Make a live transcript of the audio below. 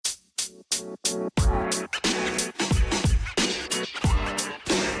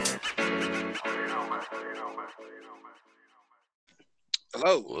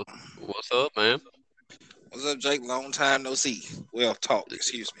Hello. What's up, man? What's up, Jake? Long time no see. Well, talk.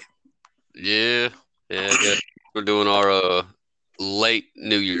 Excuse me. Yeah, I guess we're doing our late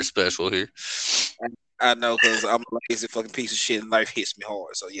New Year special here. I know because I'm a lazy fucking piece of shit and life hits me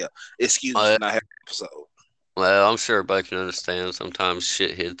hard. So, yeah, excuse me Uh, for not having an episode. well, I'm sure everybody can understand. Sometimes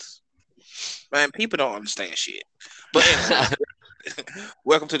shit hits. Man, people don't understand shit. But anyway,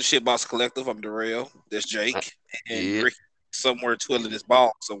 welcome to the Shitbox Collective. I'm Darrell. That's Jake. And Yeah, Rick somewhere twiddling his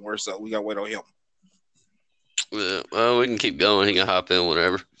ball somewhere. So, we got to wait on him. well, we can keep going. He can hop in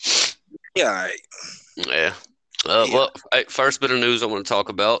whenever. Yeah, all right. Yeah. Yeah. Well, first bit of news I want to talk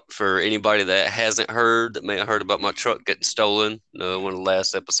about for anybody that hasn't heard, that may have heard about my truck getting stolen, one of the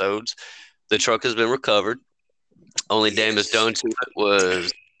last episodes. The truck has been recovered. Only damage Yes. done to it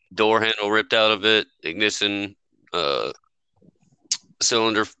was door handle ripped out of it, ignition uh,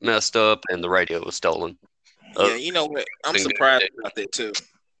 cylinder messed up, and the radio was stolen. Yeah, Other you know what? I'm than surprised good. about that, too.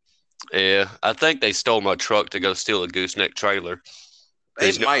 Yeah, I think they stole my truck to go steal a gooseneck trailer.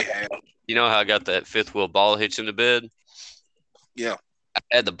 They Because might have. you know how I got that fifth wheel ball hitch in the bed? Yeah. I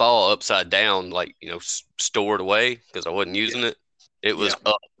had the ball upside down, like, stored away because I wasn't Yeah. using it. It Yeah. was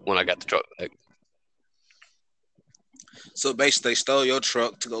up when I got the truck back. So, basically, they stole your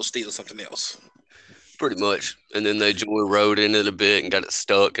truck to go steal something else. Pretty much. And then they joy rode in it a bit and got it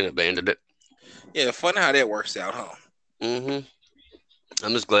stuck and abandoned it. Yeah, funny how that works out, huh? Mm-hmm.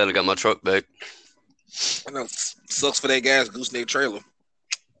 I'm just glad I got my truck back. I know sucks for that guy's gooseneck trailer.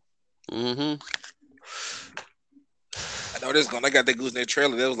 Mm-hmm. I know this going. I got that gooseneck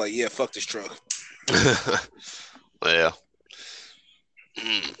trailer. That was like, yeah, fuck this truck. Yeah.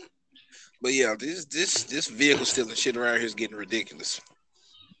 Mm. But yeah, this vehicle stealing shit around here is getting ridiculous.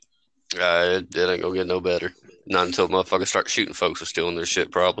 It ain't gonna get no better. Not until motherfuckers start shooting folks for stealing their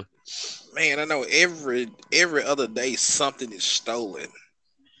shit, probably. Man, I know every other day something is stolen.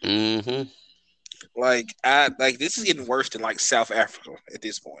 Mm-hmm. Like this is getting worse than like South Africa at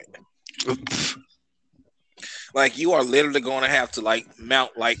this point. Like you are literally going to have to like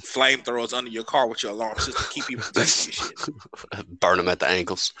mount like flamethrowers under your car with your alarm system to keep people protected and shit. Burn them at the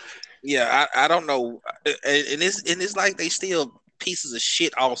ankles. Yeah, I don't know, and it's like they still pieces of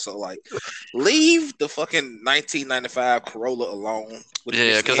shit. Also, like leave the fucking 1995 Corolla alone with the Yeah,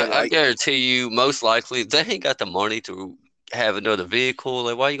 missing because I headlight. guarantee you, most likely, they ain't got the money to have another vehicle.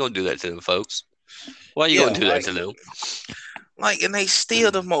 Like, why you gonna do that to them, folks? Why you gonna Yeah, do that to them? and they steal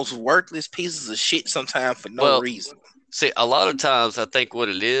the most worthless pieces of shit sometimes for no Well, reason. see, a lot of times, I think what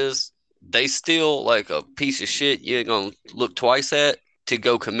it is, they steal like a piece of shit you ain't gonna look twice at to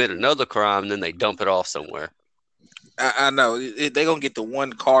go commit another crime, and then they dump it off somewhere. I know they gonna get the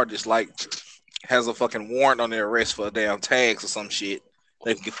one car that's like has a fucking warrant on their arrest for damn tags or some shit.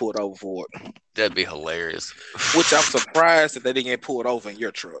 They can get pulled over for it. That'd be hilarious. Which I'm surprised that they didn't get pulled over in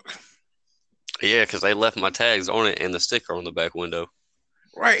your truck. Yeah, because they left my tags on it and the sticker on the back window.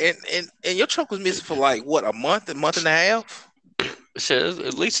 Right, and your truck was missing for like what, a month and a half, Shit, it's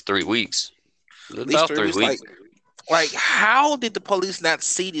at least 3 weeks. at least About three three weeks. weeks. Like how did the police not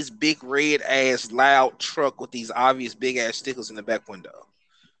see this big red ass loud truck with these obvious big ass stickers in the back window?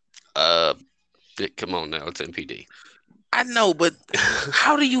 Uh, Come on now, it's MPD. I know, but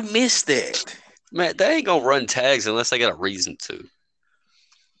how do you miss that Man, they ain't gonna run tags unless they got a reason to.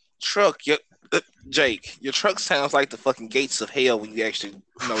 truck? Jake, your truck sounds like the fucking gates of hell when you actually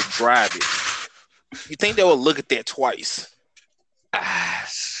drive it. You think they will look at that twice? Ah,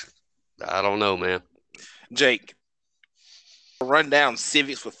 I don't know, man. Jake, run down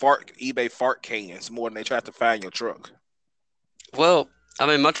Civics with eBay fart cans more than they try to find your truck. Well, I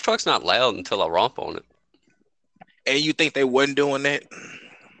mean, my truck's not loud until I romp on it. And you think they wasn't doing that?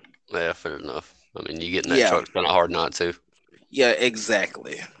 Yeah, fair enough. I mean, you get in that Yeah, truck, it's kind of hard not to. yeah,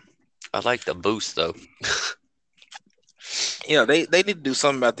 exactly. I like the boost though. Yeah, they need to do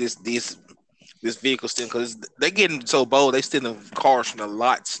something about this vehicle still because they're getting so bold. They stealing cars from the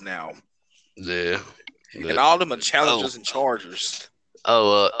lots now, Yeah. and But all them are oh, Challengers and Chargers.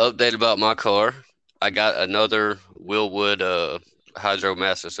 update about my car. I got another Willwood hydro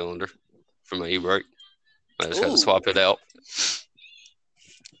master cylinder for my e-brake. I just had to Ooh, swap it out.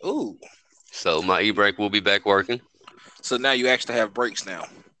 ooh. So my e-brake will be back working. So now you actually have brakes now.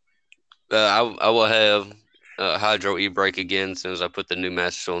 I will have hydro e-brake again as soon as I put the new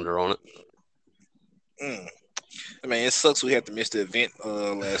master cylinder on it. Mm. I mean, it sucks we had to miss the event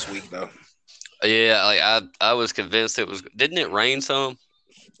last week though. Yeah, like I was convinced it was. Didn't it rain some?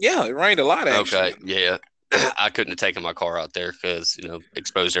 Yeah, it rained a lot actually. Okay, yeah. I couldn't have taken my car out there because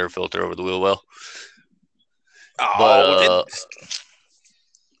exposed air filter over the wheel well. But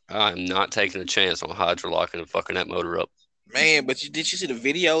Oh, I'm not taking a chance on hydrolocking and fucking that motor up. man! But did you see the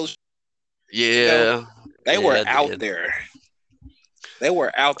videos? Yeah, They were yeah, I out did. there. They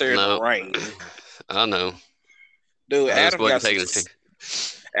were out there in the No, rain, I know. dude. I just wasn't taking a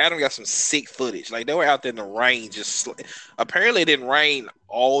chance. Adam got some sick footage. Like they were out there in the rain. Apparently, it didn't rain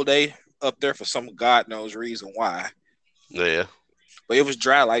all day up there for some god knows reason why. Yeah, But it was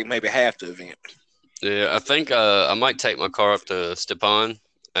dry like maybe half the event. yeah. I think I might take my car up to Stepan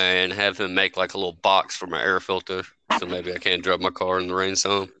and have him make like a little box for my air filter, so maybe I can't drive my car in the rain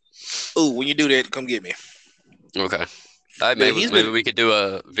some. Ooh, when you do that, come get me. Okay. All right, Dude, maybe we could do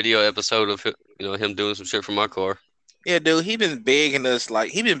a video episode of him doing some shit for my car. yeah, dude. He been begging us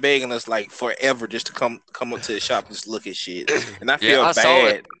like forever just to come up to the shop and just look at shit. And I feel I saw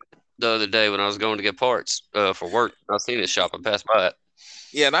it bad. the other day when I was going to get parts for work. I seen his shop and passed by it.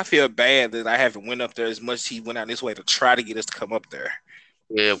 Yeah, and I feel bad that I haven't went up there as much as he went out this way to try to get us to come up there.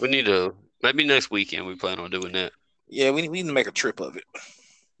 Yeah, we need to maybe next weekend we plan on doing that. Yeah, we need to make a trip of it.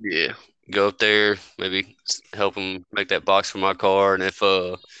 Yeah, go up there, maybe help him make that box for my car, and if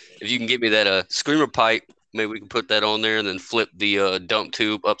you can get me that screamer pipe, maybe we can put that on there and then flip the dump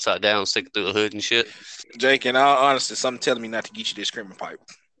tube upside down, stick it through the hood and shit. Jake, in all honesty, something telling me not to get you this screaming pipe.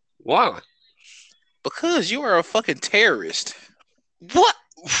 Why? Because you are a fucking terrorist. What?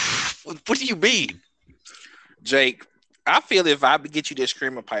 What do you mean? Jake, I feel if I get you this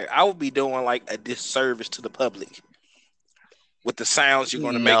screaming pipe, I would be doing like a disservice to the public with the sounds you're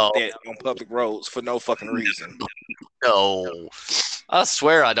going to make that on public roads for no fucking reason. No. I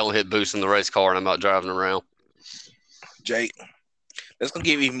swear I don't hit boost in the race car and I'm out driving around. Jake, that's going to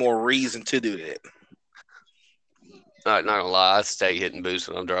give you more reason to do that. All right, not gonna lie, I stay hitting boost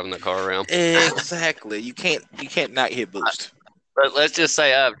when I'm driving that car around. Exactly. You can't not hit boost. But let's just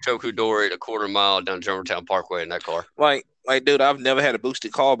say I have Choku Dory at a quarter mile down Germantown Parkway in that car. Like, dude, I've never had a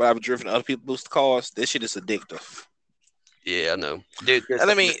boosted car, but I've driven other people boosted cars. This shit is addictive. Yeah, I know. Dude,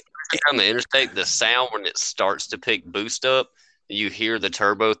 and I mean, on the interstate, the sound when it starts to pick boost up, and you hear the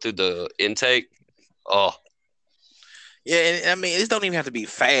turbo through the intake. Oh. Yeah, and I mean, it don't even have to be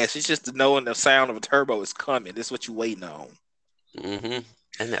fast. It's just knowing the sound of a turbo is coming. This is what you're waiting on. Mm-hmm.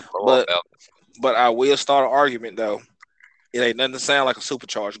 And that but I will start an argument, though. It ain't nothing to sound like a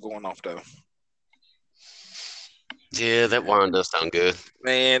supercharger going off, though. Yeah, that wine does sound good.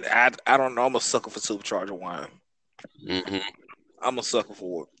 Man, I don't know. I'm a sucker for supercharger wine. Mm-hmm. I'm a sucker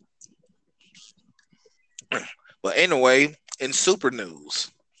for it. But anyway, in super news,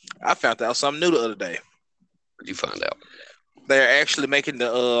 I found out something new the other day. What did you find out? They're actually making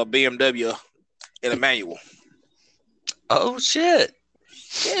the BMW in a manual. Oh, shit.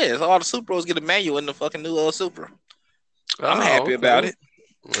 Yeah, so all the Supras get a manual in the fucking new Supra. I'm happy okay. about it.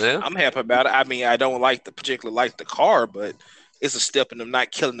 Yeah. I'm happy about it. I mean, I don't particularly like the car, but it's a step in them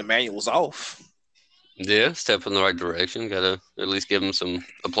not killing the manuals off. Yeah, step in the right direction. Gotta at least give them some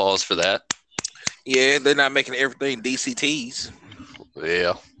applause for that. Yeah, they're not making everything DCTs.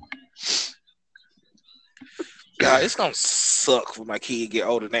 Yeah. God, it's gonna suck for my kid to get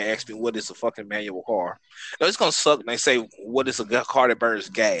older and they ask me what is a fucking manual car. No, it's gonna suck when they say what is a car that burns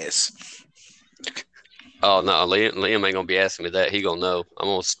gas. Oh no, Liam ain't gonna be asking me that. He gonna know. I'm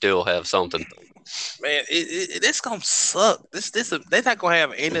gonna still have something. Man, it's gonna suck. They're not gonna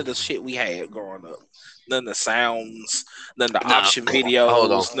have any of the shit we had growing up. None of the sounds, none of the option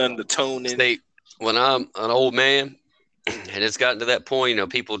videos, none of the tuning. See, when I'm an old man and it's gotten to that point,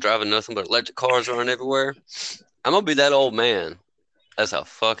 people driving nothing but electric cars around everywhere, I'm gonna be that old man. That's a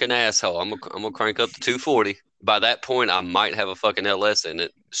fucking asshole. I'm gonna crank up to 240. By that point, I might have a fucking LS in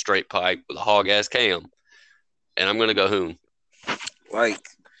it, straight pipe with a hog ass cam, and I'm gonna go home. Like,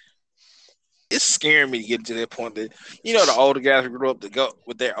 it's scaring me to get to that point that the older guys who grew up to go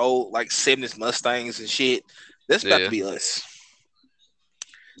with their old like 70s Mustangs and shit. That's about to be us.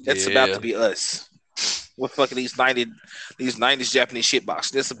 That's about to be us. With fucking these 90s Japanese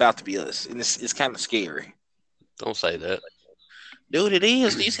shitbox. That's about to be us, and it's kind of scary. Don't say that, dude. It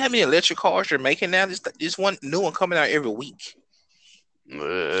is. Do you see how many electric cars they're making now? There's one new one coming out every week.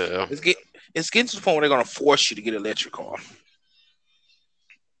 It's getting to the point where they're gonna force you to get an electric car.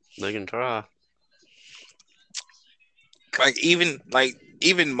 They can try.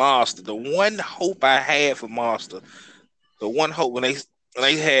 Even Mazda, the one hope I had for Mazda, the one hope when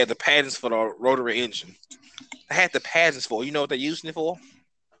they had the patents for the rotary engine, I had the patents for. You know what they're using it for?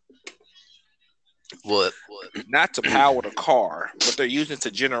 What? Not to power the car, but they're using it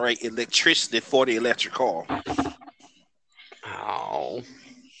to generate electricity for the electric car. Oh.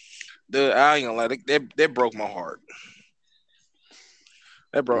 I ain't gonna lie, that broke my heart.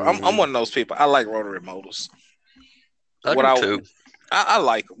 That broke. I'm Mm-hmm. one of those people. I like rotary motors. I What do too. I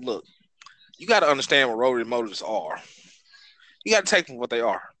like them. Look, you got to understand what rotary motors are. You got to take them what they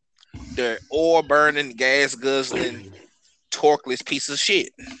are. They're oil burning, gas guzzling, torqueless piece of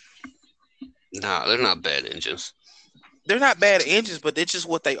shit. Nah, they're not bad engines. They're not bad engines, but they're just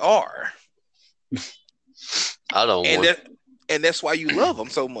what they are. I don't And want. that's why you love them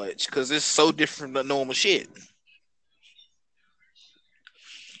so much, because it's so different than normal shit.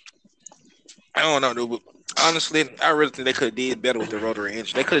 I don't know, dude. But honestly, I really think they could have did better with the rotary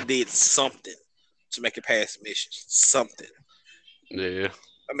engine. They could have did something to make it pass emissions. Something. Yeah.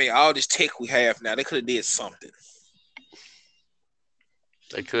 I mean, all this tech we have now, they could have did something.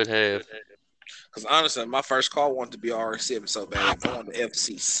 They could have. Because honestly, my first car wanted to be RX-7 so bad. I wanted the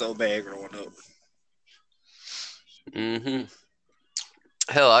FC so bad growing up. Mm-hmm.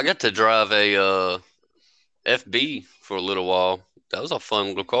 Hell, I got to drive a FB for a little while. That was a fun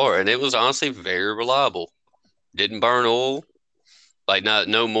little car, and it was honestly very reliable. Didn't burn oil, like not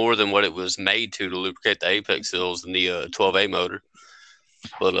no more than what it was made to lubricate the apex seals in the 12A motor.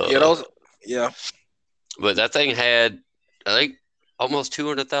 But yeah. But that thing had, I think, almost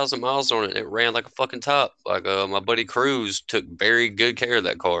 200,000 miles on it. It ran like a fucking top. Like my buddy Cruz took very good care of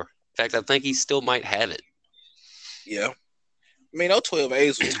that car. In fact, I think he still might have it. Yeah. I mean, those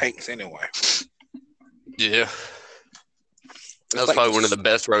 12As were tanks anyway. Yeah. That was like probably one of the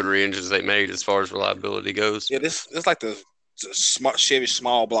best rotary engines they made as far as reliability goes. Yeah, it's like the smart Chevy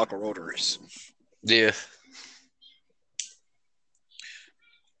small block of rotaries. Yeah.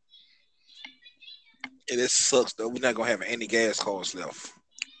 And it sucks though. We're not gonna have any gas cars left.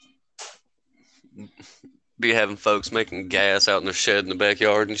 Be having folks making gas out in their shed in the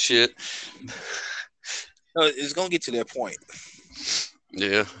backyard and shit. No, it's gonna get to that point.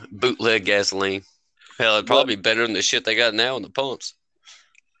 Yeah, bootleg gasoline. Hell, it'd probably be better than the shit they got now in the pumps.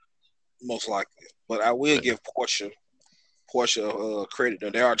 Most likely, but I will give Porsche credit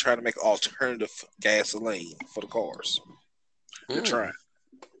that they are trying to make alternative gasoline for the cars. They're trying.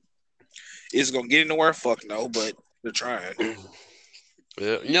 Is it gonna get anywhere? Fuck no, but they're trying.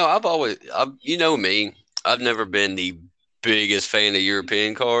 Yeah, you know me, I've never been the biggest fan of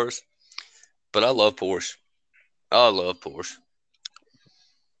European cars, but I love Porsche. I love Porsche.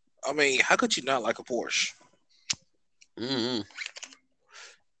 I mean, how could you not like a Porsche? Mm-hmm.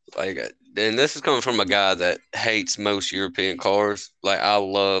 Like, and this is coming from a guy that hates most European cars. Like, I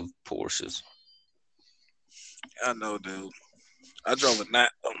love Porsches. I know, dude. I drove a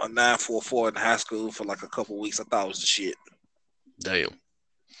 944 in high school for like a couple weeks. I thought it was the shit. Damn.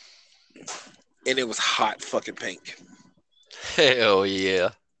 And it was hot fucking pink. Hell yeah.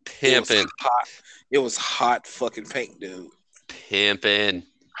 Pimping. It was hot fucking pink, dude. Pimping.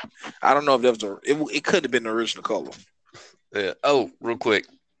 I don't know if that was it could have been the original color. Yeah. Oh, real quick.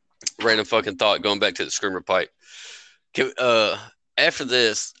 Random fucking thought going back to the screamer pipe. After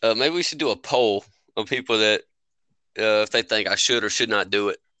this, maybe we should do a poll on people that if they think I should or should not do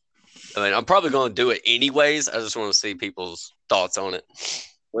it. I mean, I'm probably going to do it anyways. I just want to see people's thoughts on it.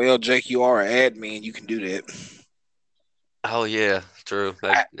 Well, Jake, you are an admin. You can do that. Oh, yeah. True.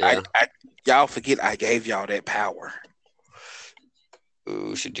 Y'all forget I gave y'all that power.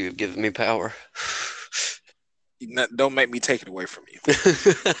 Ooh, should you have given me power? Don't make me take it away from you.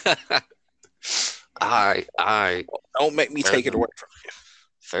 Don't make me take it away from you.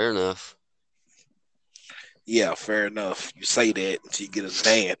 Fair enough. Yeah, fair enough. You say that until you get us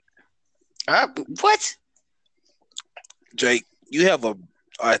banned. What? Jake, you have a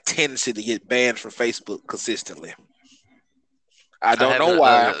tendency to get banned from Facebook consistently. I don't know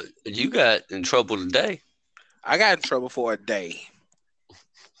why. You got in trouble today. I got in trouble for a day.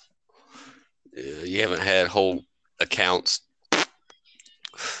 Yeah, you haven't had whole accounts.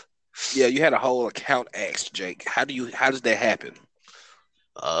 Yeah, you had a whole account axed, Jake. How does that happen?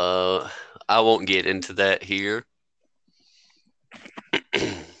 I won't get into that here.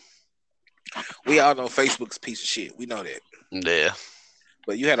 We all know Facebook's a piece of shit. We know that. Yeah.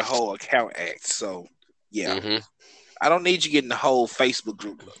 But you had a whole account axed, so yeah. Mm-hmm. I don't need you getting the whole Facebook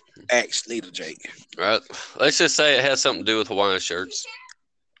group axed neither, Jake. Right. Let's just say it has something to do with Hawaiian shirts.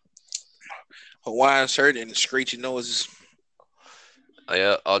 Hawaiian shirt and screeching noises.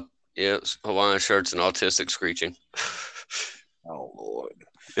 Yeah, it's Hawaiian shirts and autistic screeching. Oh Lord.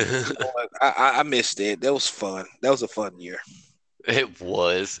 I missed it. That was fun. That was a fun year. It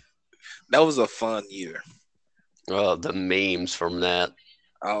was. That was a fun year. Oh, the memes from that.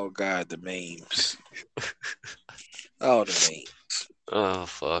 Oh God, the memes. Oh, the memes. Oh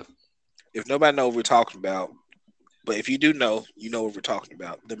fuck. If nobody knows what we're talking about, But if you do know, you know what we're talking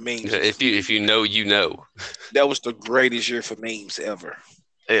about. The memes. If you know, you know. That was the greatest year for memes ever.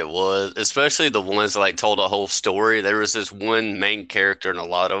 It was, especially the ones that like told a whole story. There was this one main character in a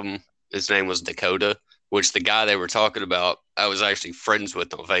lot of them. His name was Dakota, which the guy they were talking about, I was actually friends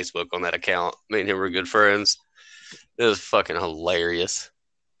with on Facebook on that account. Me and him were good friends. It was fucking hilarious.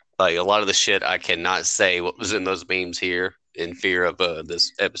 Like a lot of the shit I cannot say what was in those memes here in fear of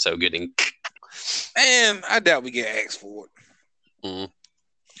this episode getting. And I doubt we get asked for it. Mm.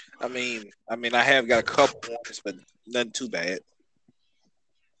 I mean, I have got a couple ones, but nothing too bad.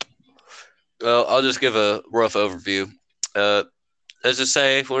 Well, I'll just give a rough overview. Let's just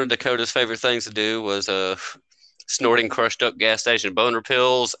say one of Dakota's favorite things to do was snorting crushed up gas station boner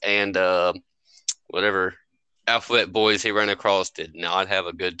pills, and whatever alphabet boys he ran across did not have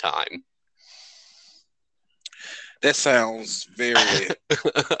a good time. That sounds very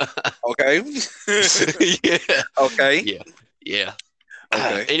okay. Yeah. Okay. Yeah.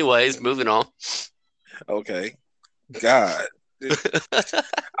 Okay. Anyways, moving on. Okay. God.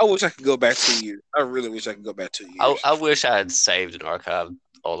 I wish I could go back 2 years. I really wish I could go back 2 years. I wish I had saved and archived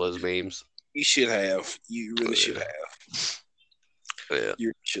all those memes. You should have. You really should have. Yeah.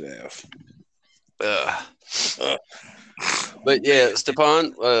 You should have. But yeah,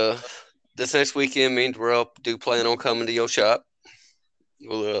 Stepan, this next weekend means we're up. Do plan on coming to your shop?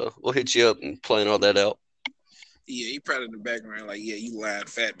 We'll hit you up and plan all that out. Yeah, you probably in the background like, yeah, you lying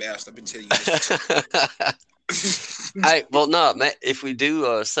fat bastard. I've been telling you this. Hey, well, no, man, if we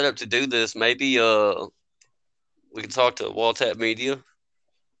do set up to do this, maybe we can talk to Walltap Media,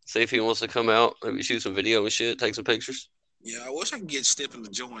 see if he wants to come out, maybe shoot some video and shit, take some pictures. Yeah, I wish I could get Stephen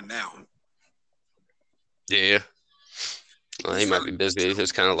to join now. Yeah. Well, he might be busy.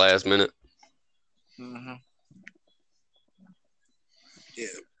 It's kind of last minute. Mm-hmm. Yeah.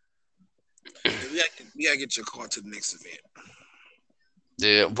 We gotta get your car to the next event.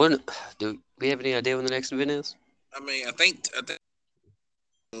 Yeah. Do we have any idea when the next event is? I mean, I think a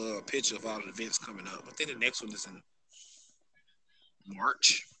picture of all the events coming up. I think the next one is in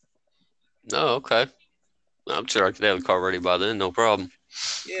March. Oh, okay. I'm sure I could have the car ready by then. No problem.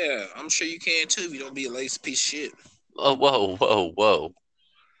 Yeah, I'm sure you can too if you don't be a lazy piece of shit. Oh, whoa.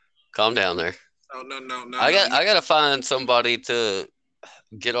 Calm down there. Oh, no. I gotta find somebody to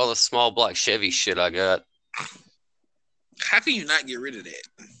get all the small block Chevy shit I got. How can you not get rid of that?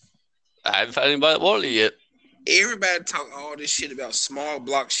 I haven't found anybody that wanted it yet. Everybody talk all this shit about small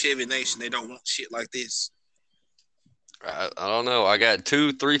block Chevy Nation. They don't want shit like this. I don't know. I got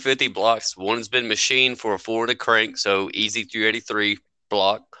 2 350 blocks. One's been machined for a Florida crank, so easy 383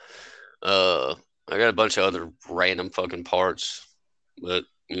 block. I got a bunch of other random fucking parts, but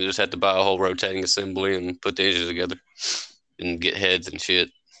you just have to buy a whole rotating assembly and put the engine together and get heads and shit.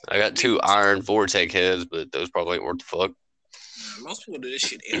 I got 2 iron Vortec heads, but those probably ain't worth the fuck. Most people do this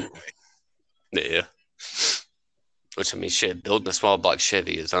shit anyway. Yeah. Which, I mean, shit, building a small block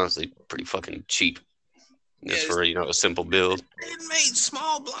Chevy is honestly pretty fucking cheap. Just for, a simple build. They made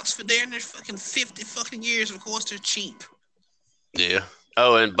small blocks for their fucking 50 fucking years. Of course, they're cheap. Yeah.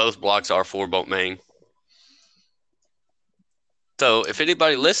 Oh, and both blocks are 4-bolt main. So, if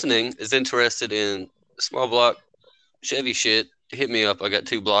anybody listening is interested in small block Chevy shit, hit me up. I got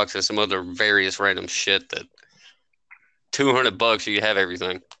 2 blocks and some other various random shit that $200 you have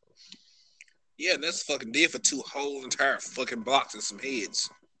everything. Yeah, that's fucking deal for 2 whole entire fucking blocks and some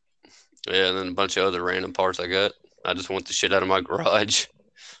heads. Yeah, and then a bunch of other random parts I got. I just want the shit out of my garage.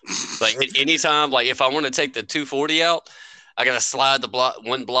 Like anytime, like if I want to take the 240 out, I gotta slide the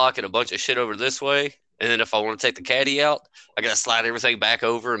one block and a bunch of shit over this way. And then if I want to take the caddy out, I gotta slide everything back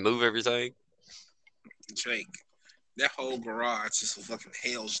over and move everything. Jake, that whole garage is a fucking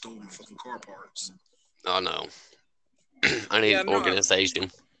hailstorm of fucking car parts. Oh no. I need organization.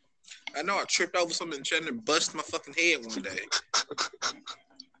 I know I tripped over something and trying to bust my fucking head one day.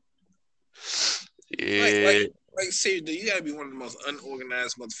 Yeah. Like seriously, you gotta be one of the most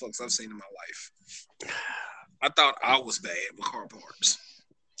unorganized motherfuckers I've seen in my life. I thought I was bad with car parts.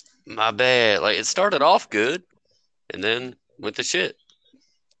 My bad. Like it started off good and then went to shit.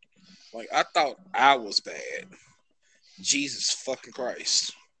 Like I thought I was bad. Jesus fucking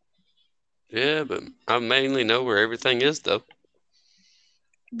Christ. Yeah, but I mainly know where everything is though.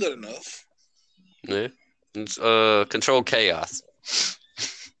 Good enough. Yeah. It's controlled chaos.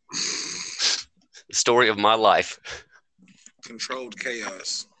 Story of my life. Controlled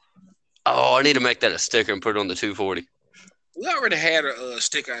chaos. Oh, I need to make that a sticker and put it on the 240. We already had a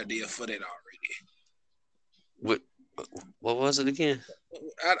sticker idea for that already. What was it again?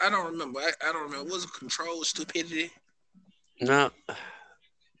 I don't remember. I don't remember. Was it controlled stupidity? No.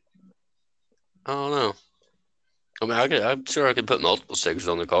 I don't know. I mean, I'm sure I could put multiple stickers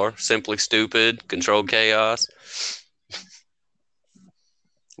on the car. Simply Stupid, Controlled Chaos,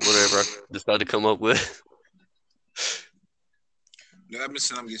 whatever I decide to come up with. I've been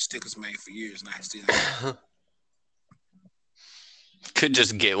saying I'm getting stickers made for years, and I still Could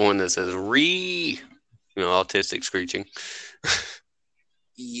just get one that says autistic screeching.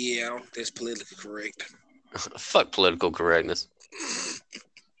 Yeah, that's politically correct. Fuck political correctness.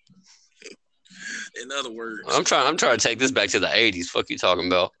 In other words, I'm trying to take this back to the 80s. Fuck you talking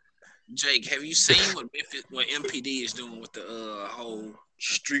about? Jake, have you seen what MPD is doing with the whole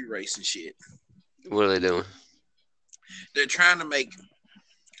street racing shit? What are they doing? They're trying to make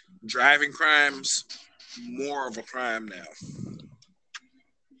driving crimes more of a crime now.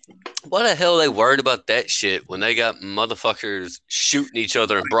 Why the hell are they worried about that shit when they got motherfuckers shooting each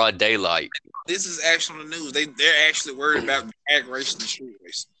other in broad daylight? This is actually the news. They're actually worried about drag racing and street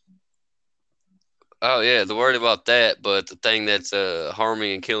racing. Oh yeah, they're worried about that, but the thing that's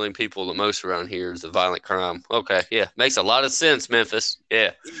harming and killing people the most around here is the violent crime. Okay, yeah, makes a lot of sense, Memphis. Yeah,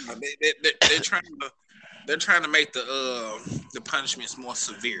 they're trying to make the punishments more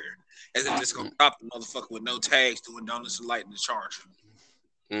severe, as if it's gonna stop the motherfucker with no tags doing donuts and lighting the charge.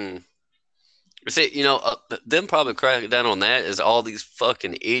 See, them probably cracking down on that is all these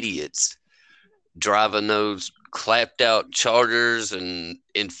fucking idiots driving those clapped out Chargers and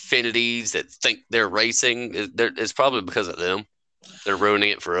Infinities that think they're racing. It's probably because of them. They're ruining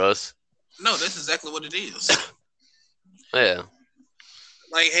it for us. No, that's exactly what it is. Yeah.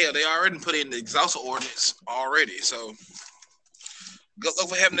 Like, hell, they already put in the exhaust ordinance already. So, good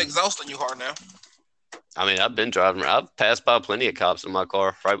luck with having an exhaust on your car now. I mean, I've been driving. I've passed by plenty of cops in my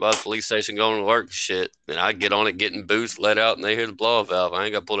car, right by the police station going to work and shit. And I get on it, getting boost let out, and they hear the blow-off valve. I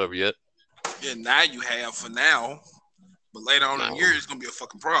ain't got pulled over yet. Yeah, now you have for now. But later on in the year, it's going to be a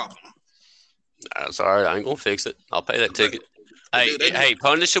fucking problem. That's all right. I ain't going to fix it. I'll pay that ticket. Hey,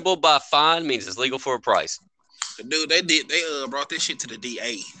 punishable by fine means it's legal for a price. Dude, they brought this shit to the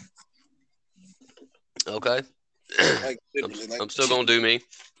DA. Okay. I'm still going to do me.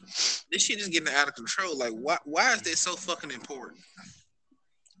 This shit is getting out of control. Like, why is this so fucking important?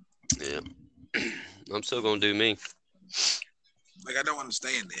 Yeah. I'm still going to do me. Like, I don't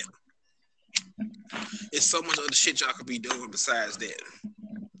understand that. It's so much other shit y'all could be doing besides that.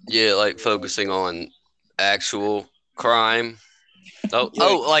 Yeah, like focusing on actual crime.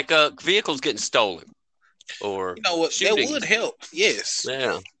 Like vehicles getting stolen. Or you know what? Shootings. That would help. Yes.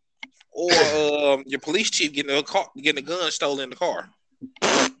 Yeah. Or your police chief getting a gun stolen in the car.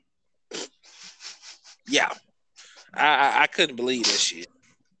 Yeah. I couldn't believe that shit.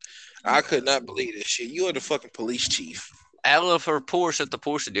 I could not believe that shit. You are the fucking police chief. Out of her Porsche at the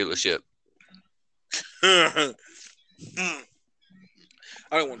Porsche dealership. I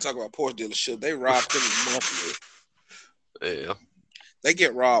don't want to talk about Porsche dealership. They rob them monthly. Yeah. They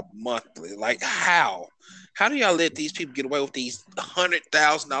get robbed monthly. Like, how? How do y'all let these people get away with these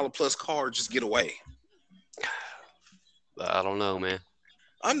 $100,000 plus cars just get away? I don't know, man.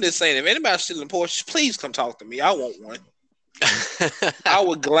 I'm just saying, if anybody's stealing Porsche, please come talk to me. I want one. I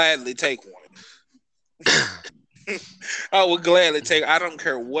would gladly take one. I would gladly take. I don't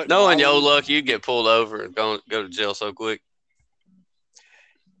care what. Knowing your luck, you get pulled over and go to jail so quick.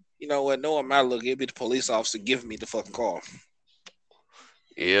 You know what? Knowing my luck, it'd be the police officer giving me the fucking car.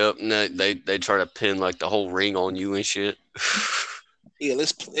 Yep, no, they try to pin like the whole ring on you and shit. Yeah,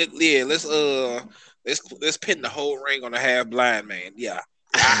 let's pin the whole ring on a half blind man. Yeah,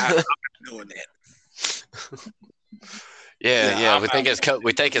 I'm doing that. Yeah. We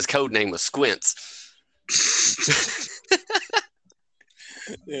think his code name was Squints.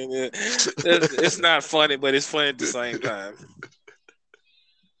 It's not funny, but it's funny at the same time.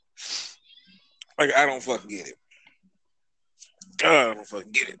 Like, I don't fucking get it. I don't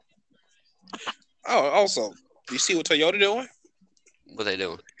fucking get it. Oh, also, you see what Toyota doing? What they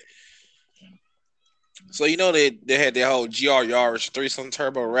doing? So you know they had their whole GR Yaris 3-something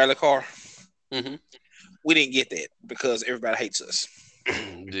turbo rally car. Mm-hmm. We didn't get that because everybody hates us.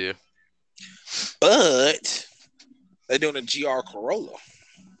 Yeah. But they're doing a GR Corolla.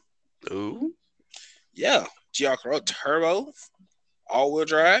 Ooh. Yeah, GR Corolla turbo, all-wheel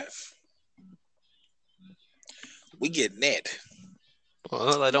drive. We getting that.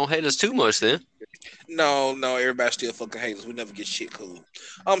 Well, they don't hate us too much then. No, everybody still fucking hates us. We never get shit cool.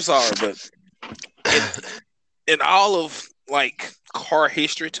 I'm sorry, but in all of like car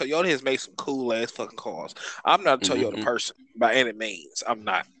history, Toyota has made some cool ass fucking cars. I'm not a Toyota person by any means. I'm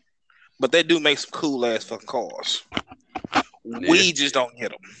not. But they do make some cool ass fucking cars. Yeah. We just don't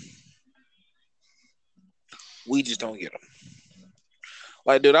get them.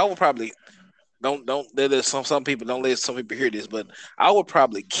 Like, dude, I would probably don't let some people don't let some people hear this, but I would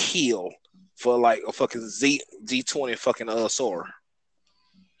probably kill for like a fucking Z20 fucking Sora.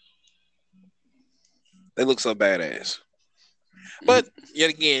 They look so badass. But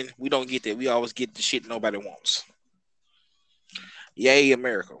yet again, we don't get that. We always get the shit nobody wants. Yay,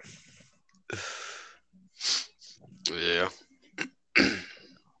 America. Yeah.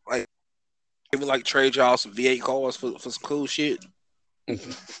 Like even like trade y'all some V8 cars for some cool shit.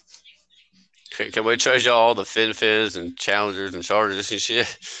 Can we trade y'all all the Fins and Challengers and Chargers and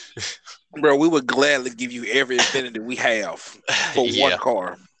shit? Bro, we would gladly give you every Infiniti we have for one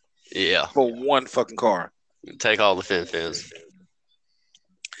car. Yeah. For one fucking car. Take all the Fins.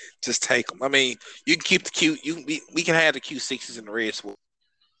 Just take them. I mean, you can keep the Q. We can have the Q60s and the red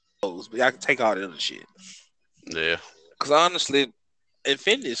swirls, but I can take all the other shit. Yeah. Because honestly,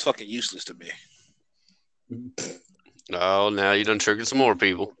 Infiniti is fucking useless to me. Oh, now you done triggered some more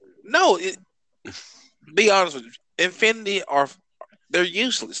people. No, be honest with you. Infiniti they're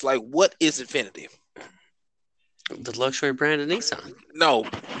useless. Like, what is Infiniti? The luxury brand of Nissan. No,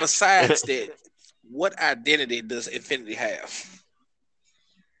 besides that, what identity does Infiniti have?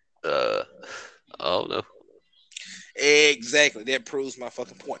 Oh no. Exactly. That proves my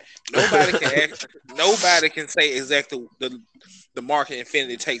fucking point. Nobody can say exactly the market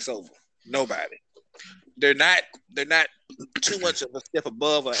Infiniti takes over. Nobody. They're not too much of a step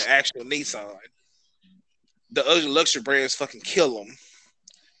above an actual Nissan. The other luxury brands fucking kill them.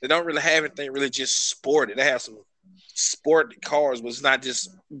 They don't really have anything really just sporty. They have some sport cars, but it's not just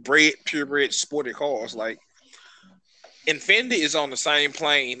purebred sporty cars. Like Infiniti is on the same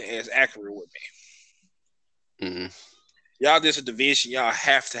plane as Acura would be. Mm-hmm. Y'all just a division. Y'all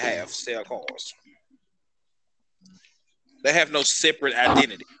have to have sell cars. They have no separate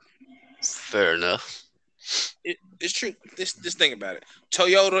identity. Fair enough. It's true. This thing about it.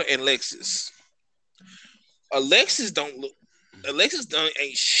 Toyota and Lexus. Lexus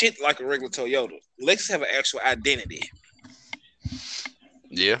ain't shit like a regular Toyota. Lexus have an actual identity.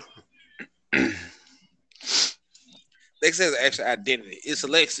 Yeah. Lexus has an actual identity. It's a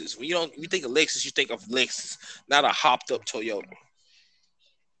Lexus. When you think of Lexus, you think of Lexus, not a hopped up Toyota.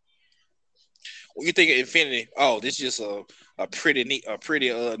 When you think of Infiniti, oh, this is just a pretty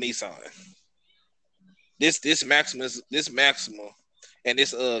Nissan. This Maxima and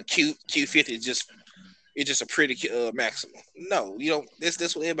this Q50 is just a pretty Maxima. No, you don't.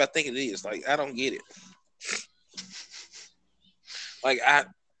 This what everybody think it is. Like, I don't get it.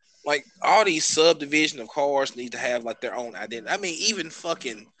 Like all these subdivision of cars need to have like their own identity. I mean, even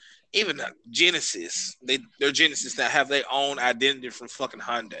Genesis, their Genesis now have their own identity from fucking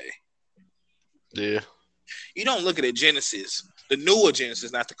Hyundai. Yeah. You don't look at a Genesis, the newer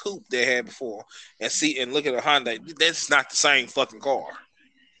Genesis, not the coupe they had before, and look at a Hyundai. That's not the same fucking car.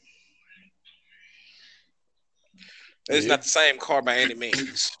 It's not the same car by any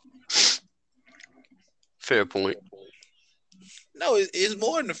means. Fair point. No, it's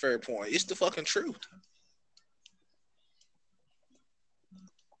more than a fair point. It's the fucking truth.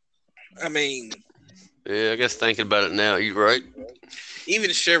 I mean, yeah, I guess thinking about it now, you're right. Even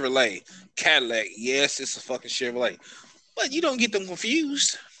Chevrolet, Cadillac, yes, it's a fucking Chevrolet, but you don't get them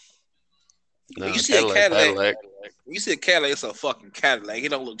confused. No, when you see Cadillac. When you see a Cadillac, it's a fucking Cadillac. It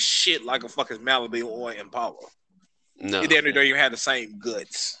don't look shit like a fucking Malibu or Impala. No, it definitely don't even have the same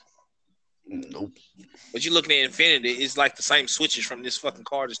guts. Nope. But you're looking at Infiniti, it's like the same switches from this fucking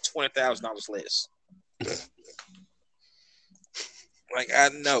car, just $20,000 less. Like, I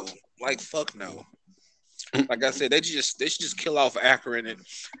know. Like, fuck no. Like I said, they should just kill off Acura and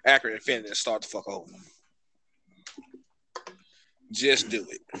Infiniti and start the fuck over. Just do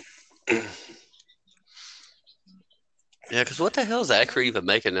it. Yeah, because what the hell is Acura even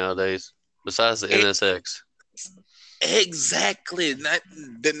making nowadays besides the NSX? Exactly.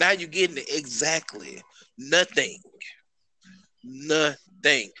 Now you're getting it. Exactly. Nothing.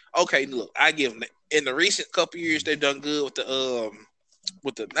 Okay, look, I give them in the recent couple years they've done good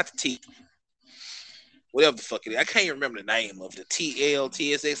with the not the T, whatever the fuck it is. I can't even remember the name of the TL,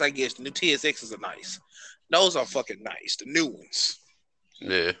 TSX. I guess the new TSXs are nice. Those are fucking nice. The new ones.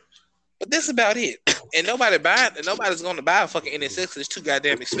 Yeah. But that's about it. And nobody's going to buy a fucking NSX because it's too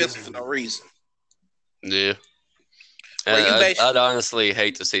goddamn expensive for no reason. Yeah. I'd honestly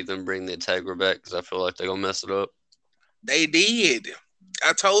hate to see them bring the Integra back because I feel like they're going to mess it up. They did.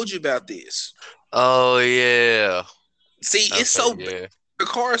 I told you about this. Oh, yeah. See, it's so bad. The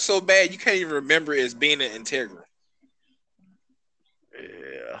car is so bad you can't even remember it as being an Integra.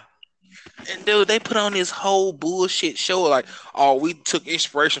 Yeah. And dude, they put on this whole bullshit show like, oh, we took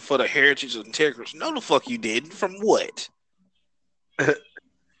inspiration for the heritage of Integras. No, the fuck you didn't. From what?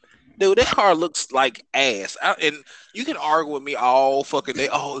 Dude, that car looks like ass. And you can argue with me all fucking day.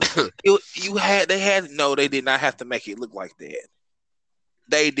 Oh, they did not have to make it look like that.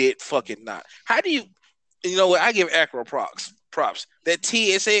 They did fucking not. How do you know what? I give Acura props. That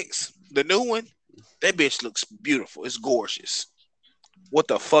TSX, the new one, that bitch looks beautiful. It's gorgeous. What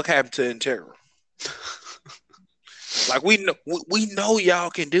the fuck happened to Integra? Like we know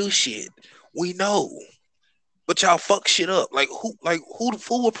y'all can do shit. We know. But y'all fuck shit up.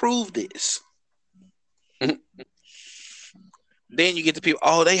 Who approved this? Then you get the people,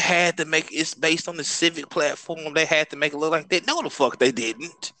 oh, they had to make it's based on the Civic platform. They had to make it look like that. No, the fuck they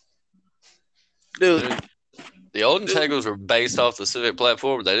didn't. Dude. The old Integras were based off the Civic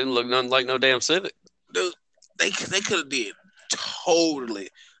platform. They didn't look nothing like no damn Civic. Dude, they could have did totally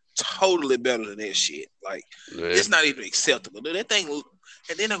better than that shit. Like, it's not even acceptable. Dude, that thing,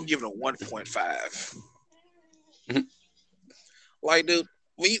 and then I'm giving a 1.5. Like, dude,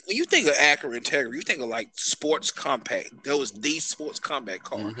 when you think of Acura Integra, you think of like sports compact. That was the sports compact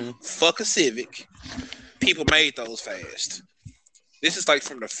car. Mm-hmm. Fuck a Civic. People made those fast. This is like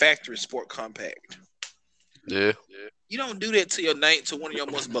from the factory sport compact. Yeah. You don't do that to your name, to one of your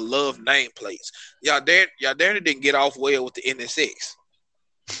most beloved nameplates. Y'all didn't get off well with the NSX,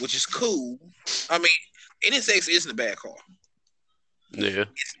 which is cool. I mean, NSX isn't a bad car. Yeah.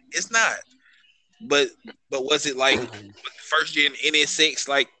 It's not. But was it like first gen NSX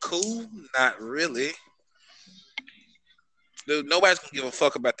like cool? Not really. Dude, nobody's gonna give a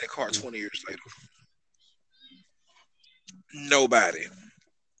fuck about that car 20 years later. Nobody.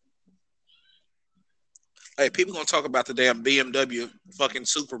 Hey, people gonna talk about the damn BMW fucking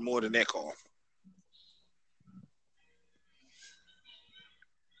Super more than that car.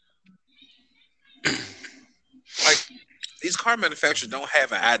 Like, these car manufacturers don't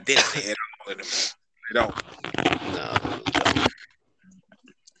have an identity at all anymore. They don't. No.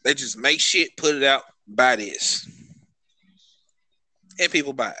 They just make shit, put it out, buy this. And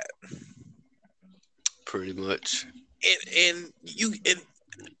people buy it. Pretty much. And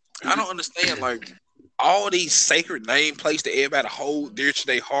I don't understand, like, all these sacred nameplates that everybody hold dear to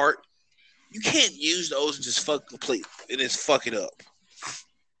their heart, you can't use those and just fuck complete and just fuck it up.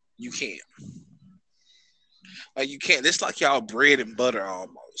 You can't. Like, you can't. It's like y'all bread and butter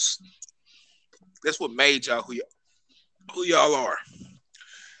almost. That's what made y'all who y'all are.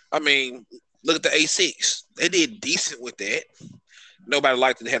 I mean, look at the A6. They did decent with that. Nobody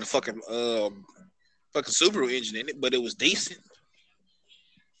liked that they had a fucking Subaru engine in it, but it was decent.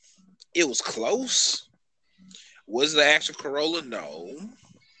 It was close. Was the actual Corolla? No.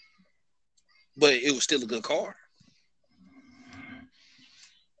 But it was still a good car.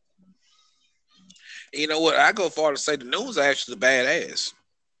 You know what? I go far to say the new one's actually badass.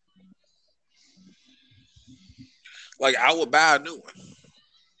 Like, I would buy a new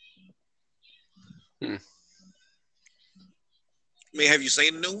one. I mean, have you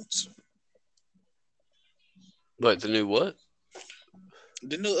seen the new ones? But the new what?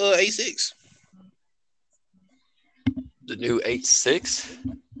 The new A6. The new 8.6?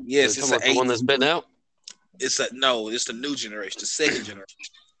 Yes, it's the one that's been out. It's the new generation, the second generation.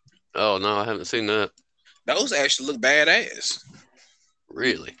 Oh no, I haven't seen that. Those actually look badass.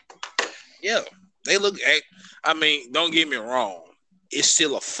 Really? Yeah, they look. I mean, don't get me wrong. It's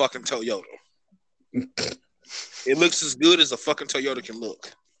still a fucking Toyota. It looks as good as a fucking Toyota can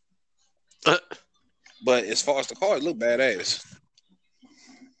look. But as far as the car, it look badass.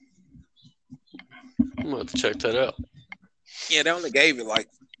 I'm going to have to check that out. Yeah, they only gave it like,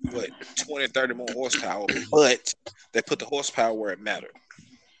 20, 30 more horsepower, but they put the horsepower where it mattered.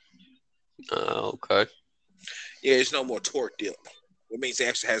 Okay. Yeah, it's no more torque dip. It means it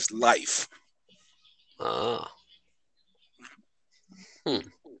actually has life.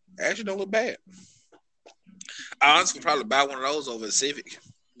 Actually don't look bad. I honestly would probably buy one of those over a Civic,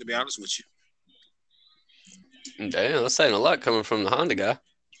 to be honest with you. Damn, that's saying a lot coming from the Honda guy.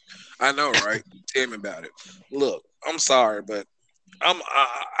 I know, right? Tell me about it. Look, I'm sorry, but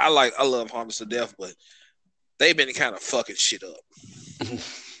I love Honda to death, but they've been kind of fucking shit up.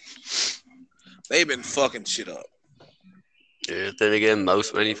 They've been fucking shit up. Yeah, then again,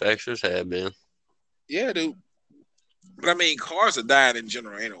 most manufacturers have been. Yeah, dude. But I mean, cars are dying in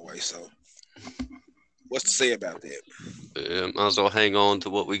general anyway, so what's to say about that? Yeah, might as well hang on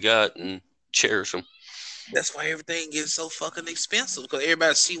to what we got and cherish them. That's why everything gets so fucking expensive, because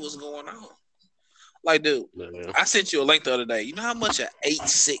everybody see what's going on. Like, dude, I sent you a link the other day. You know how much a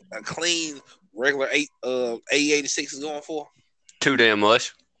clean regular A86 is going for? Too damn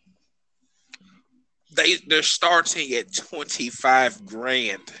much. They're starting at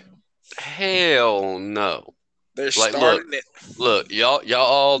 $25,000. Hell no. They're Like, starting it. Look, y'all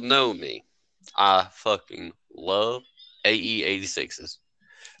all know me. I fucking love AE86s.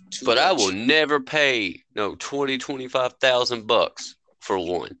 But I will never pay no 25,000 bucks for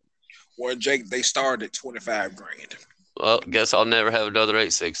one. Well, Jake, they started at 25 grand. Well, guess I'll never have another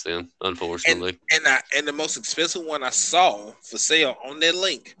 86 then, unfortunately. And the most expensive one I saw for sale on that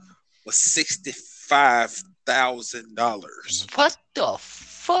link was $65,000. What the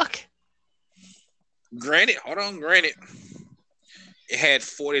fuck? Granted, it had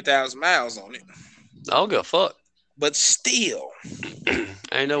 40,000 miles on it. I don't give a fuck. But still,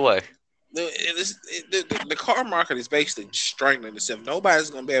 ain't no way. The car market is basically strangling itself. Nobody's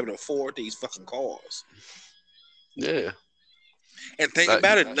gonna be able to afford these fucking cars. Yeah. And think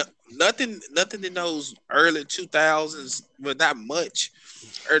about it, nothing in those early 2000s, but not much.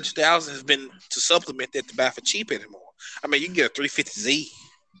 Early 2000s has been to supplement that to buy for cheap anymore. I mean, you can get a 350Z.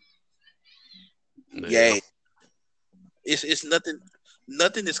 Yeah. It's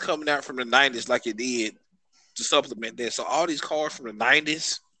nothing is coming out from the 90s like it did to supplement that. So all these cars from the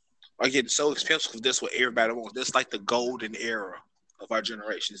 90s are getting so expensive because that's what everybody wants. That's like the golden era of our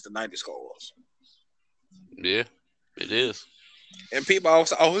generation is the 90s cars. Yeah, it is. And people always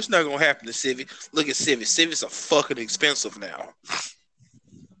say, oh, it's not going to happen to Civic. Look at Civic. Civics are fucking expensive now.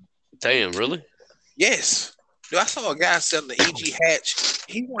 Damn, really? Yes. Dude, I saw a guy selling the EG hatch.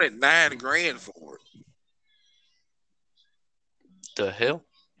 He wanted $9 grand for it. The hell?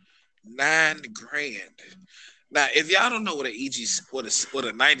 $9 grand. Now, if y'all don't know what a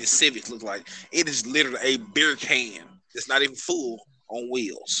 90s Civic look like, it is literally a beer can. It's not even full on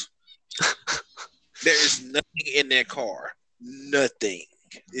wheels. There is nothing in that car. Nothing.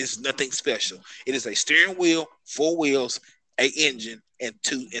 It's nothing special. It is a steering wheel, 4 wheels, an engine, and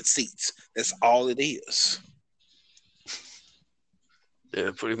seats. That's all it is.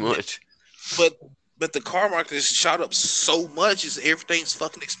 Yeah, pretty much. But the car market has shot up so much, everything's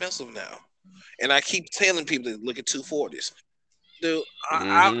fucking expensive now. And I keep telling people to look at 240s. Dude,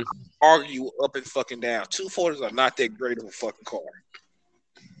 I argue up and fucking down. 240s are not that great of a fucking car.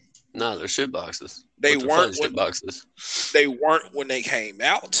 No, they're shit boxes. They weren't when they came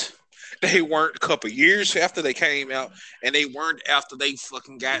out. They weren't a couple years after they came out, and they weren't after they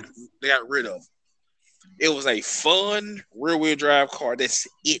fucking got rid of. It was a fun rear-wheel drive car. That's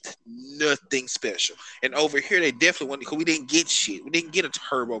it. Nothing special. And over here, they definitely wanted, because we didn't get shit. We didn't get a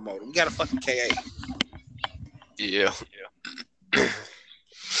turbo motor. We got a fucking KA. Yeah.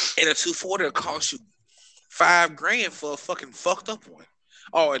 And a 240 will cost you $5 grand for a fucking fucked up one.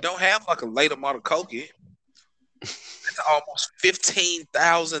 Oh, it don't have like a later model Koki. It's almost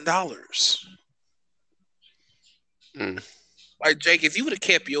 $15,000. Like, Jake, if you would have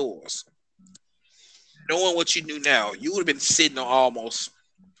kept yours, knowing what you knew now, you would have been sitting on almost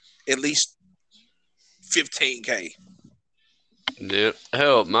at least $15K. Yeah.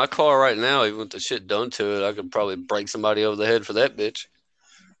 Hell, my car right now, even with the shit done to it, I could probably break somebody over the head for that bitch.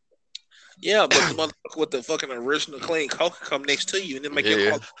 Yeah, but the motherfucker with the fucking original clean Coke come next to you and then make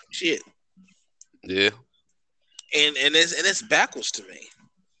your car shit. Yeah. And it's backwards to me.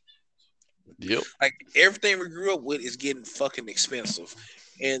 Yep. Like, everything we grew up with is getting fucking expensive.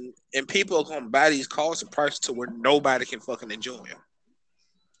 And people are gonna buy these cars at prices to where nobody can fucking enjoy them.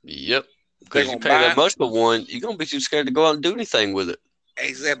 Yep. Because you pay that much for one, you're gonna be too scared to go out and do anything with it.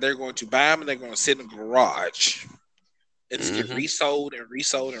 Exactly. They're going to buy them and they're going to sit in the garage and just get resold and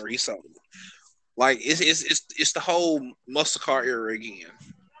resold and resold. Like, it's the whole muscle car era again.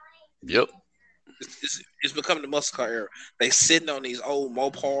 Yep. It's becoming the muscle car era. They sitting on these old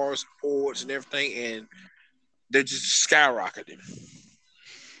Mopars, Fords, and everything, and they're just skyrocketing.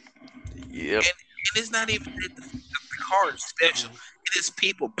 Yep. And it's not even that the car is special. It is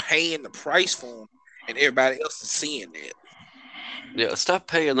people paying the price for them, and everybody else is seeing that. Yeah, stop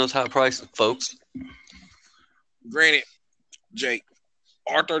paying those high prices, folks. Granted, Jake,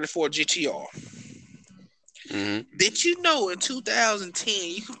 R34 GTR. Did you know in 2010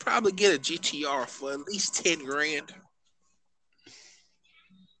 you could probably get a GTR for at least 10 grand?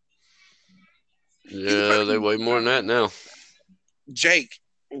 Yeah, they weigh more than that now. Jake,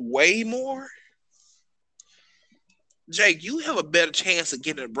 way more? Jake, you have a better chance of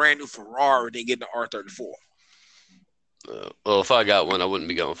getting a brand new Ferrari than getting an R34. Well, if I got one, I wouldn't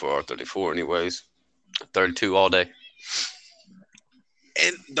be going for R34 anyways. 32 all day.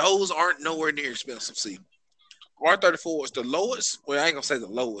 And those aren't nowhere near expensive. See, R34 is the lowest. Well, I ain't gonna say the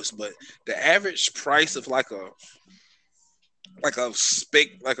lowest, but the average price of like a spec,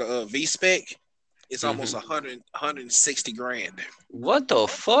 like a V spec, is almost 160 grand. What the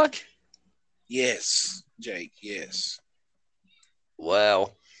fuck? Yes, Jake. Yes.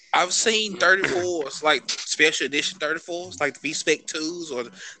 Wow. I've seen 34s, like special edition 34s, like the V Spec 2s or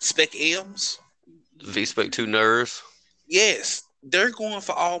the Spec M's. V Spec 2 nerves. Yes, they're going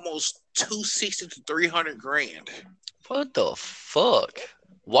for almost 260 to 300 grand. What the fuck?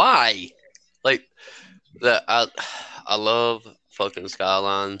 Why? Like that I love fucking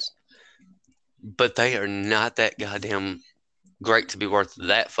Skylines, but they are not that goddamn great to be worth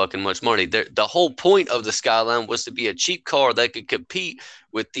that fucking much money. The whole point of the Skyline was to be a cheap car that could compete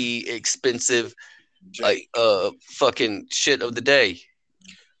with the expensive Jake, fucking shit of the day.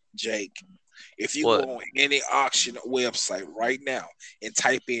 Jake, if you What? go on any auction website right now and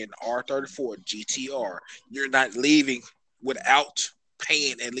type in R34 GTR, you're not leaving without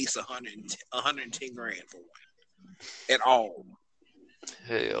paying at least 110 grand for one at all.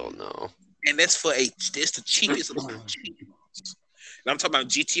 Hell no. And that's the cheapest of the cheap ones. And I'm talking about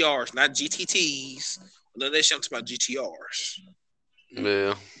GTRs, not GTTs. None of that shit, I'm talking about GTRs.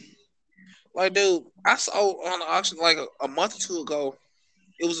 Yeah. Like, dude, I saw on the auction like a month or two ago.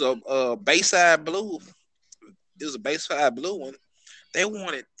 It was a Bayside Blue. It was a Bayside Blue one. They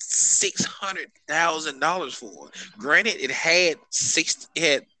wanted $600,000 for it. Granted, it had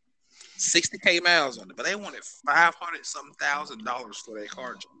 60K miles on it, but they wanted $500,000 for that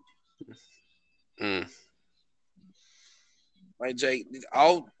car. Mm. Like, Jake,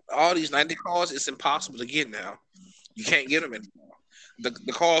 all these 90 cars, it's impossible to get now. You can't get them anymore.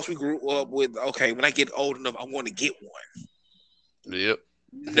 The cars we grew up with, okay, when I get old enough, I want to get one. Yep.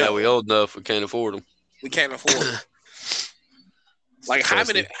 No, now we old enough, we can't afford them. We can't afford them. Like, how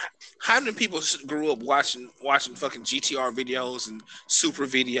many people grew up watching fucking GTR videos and super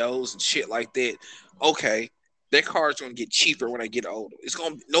videos and shit like that? Okay, their car's gonna get cheaper when I get older.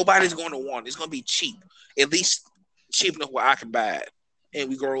 Nobody's gonna want it. It's gonna be cheap, at least cheap enough where I can buy it. And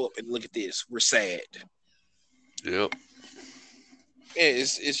we grow up and look at this. We're sad. Yep. Yeah,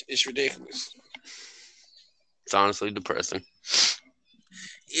 it's ridiculous. It's honestly depressing.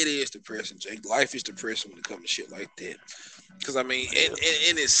 It is depressing, Jake. Life is depressing when it comes to shit like that. Because, I mean,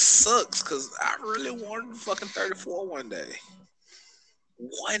 and it sucks because I really wanted fucking 34 one day.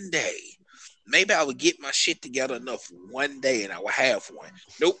 One day. Maybe I would get my shit together enough one day and I would have one.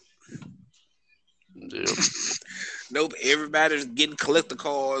 Nope. Yep. Nope. Everybody's getting collector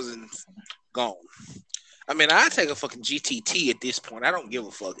cars and gone. I mean, I take a fucking GTT at this point. I don't give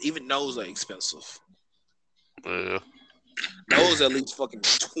a fuck. Even those are expensive. Yeah. Those are at least fucking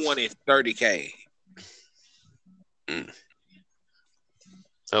 20, 30K. Mm.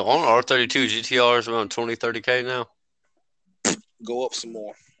 So on R32 GTRs around 20, 30K now? Go up some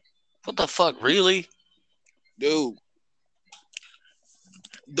more. What the fuck, really? Dude.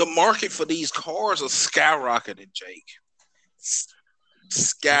 The market for these cars are skyrocketing, Jake.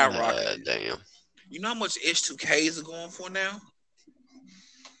 Skyrocketing. Damn. You know how much S2Ks are going for now?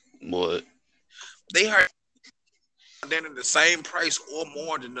 What? They are then at the same price or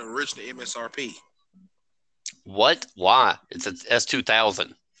more than the original MSRP. What? Why? It's an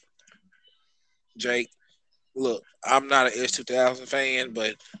S2000. Jake, look, I'm not an S2000 fan,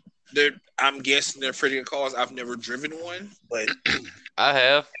 but I'm guessing they're pretty good cars. I've never driven one, but I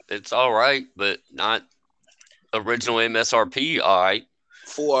have. It's all right, but not original MSRP. All right.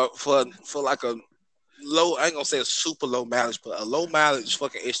 For like a low, I ain't gonna say a super low mileage, but a low mileage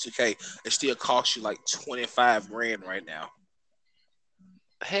fucking S2K, it still costs you like 25 grand right now.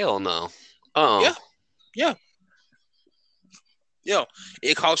 Hell no. Oh. Yeah.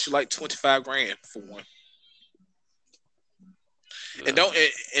 It costs you like 25 grand for one. Yeah.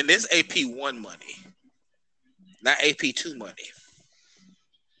 And this AP1 money, not AP2 money.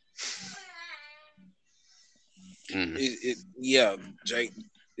 Yeah, Jake.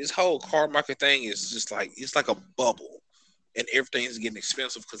 This whole car market thing is just like it's like a bubble, and everything's getting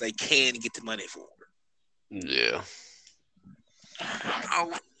expensive because they can get the money for it. Yeah.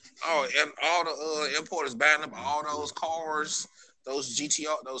 And all the importers buying up all those cars, those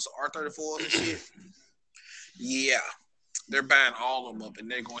GTR, those R34s and shit. Yeah, they're buying all of them up, and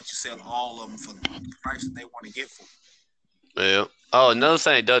they're going to sell all of them for the price that they want to get for them. Yeah. Oh, another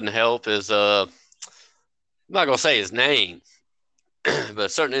thing that doesn't help is I'm not gonna say his name, but a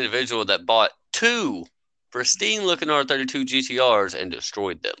certain individual that bought 2 pristine looking R32 GTRs and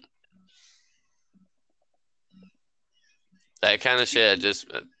destroyed them. That kind of shit, just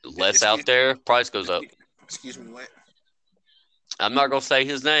less out there, price goes up. Excuse me, what? I'm not gonna say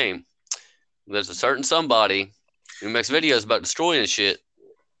his name. There's a certain somebody who makes videos about destroying shit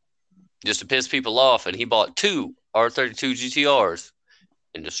just to piss people off, and he bought 2 R32 GTRs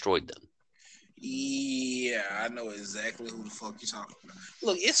and destroyed them. Yeah, I know exactly who the fuck you're talking about.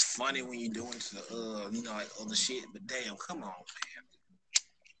 Look, it's funny when you're doing like other shit, but damn, come on, man.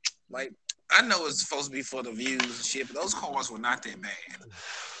 Like, I know it's supposed to be for the views and shit, but those cars were not that bad.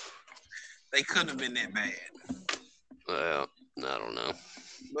 They couldn't have been that bad. Well, I don't know.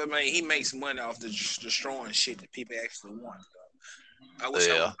 But man, he makes money off the destroying shit that people actually want. I wish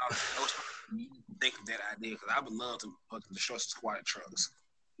I would think of that idea because I would love to fucking destroy some squad trucks.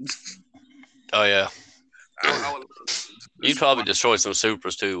 Oh yeah. I would You'd probably destroy some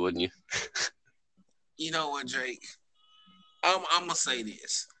Supras too, wouldn't you? You know what, Drake? I'm gonna say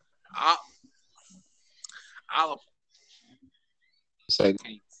this. I'll say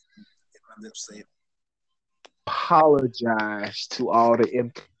apologize to all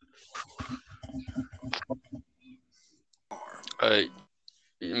the Hey,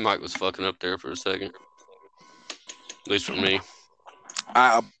 your mic was fucking up there for a second. At least for me.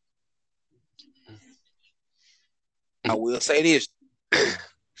 I will say this.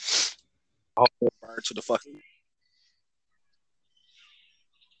 I'll refer to the fucking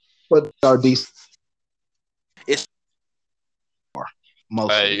but are these it's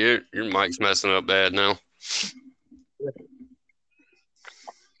mostly. Hey, your mic's messing up bad now.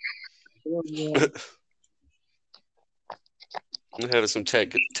 I'm having some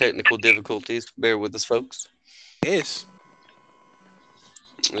technical difficulties. Bear with us, folks. Yes.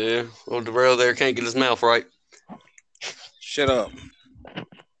 Yeah, old Darrell there can't get his mouth right. Shut up.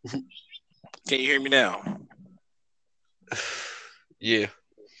 Can you hear me now? Yeah.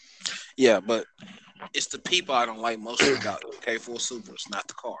 Yeah, but it's the people I don't like most about K4 Supras, not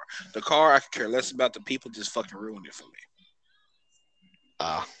the car. The car I could care less about. The people just fucking ruined it for me.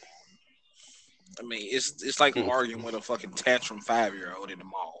 I mean, it's like arguing with a fucking tantrum 5-year-old in the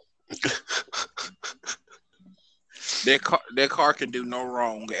mall. Their car can do no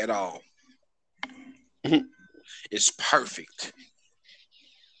wrong at all. It's perfect.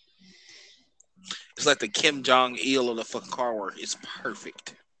 It's like the Kim Jong-il of the fucking car work. It's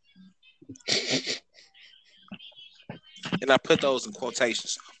perfect. And I put those in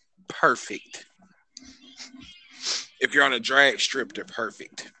quotations. Perfect. If you're on a drag strip, they're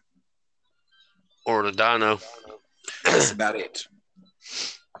perfect. Or the dyno. That's about it.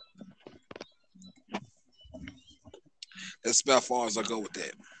 That's about as far as I go with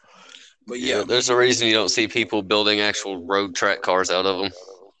that. But yeah, there's a reason you don't see people building actual road track cars out of them.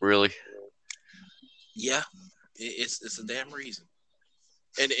 Really? Yeah, it's a damn reason.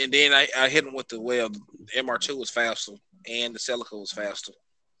 And then I hit them with the MR2 was faster and the Celica was faster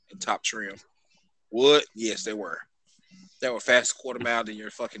in top trim. What? Yes, they were. They were faster quarter mile than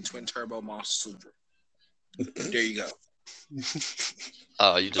your fucking twin turbo Monster Supra. There you go.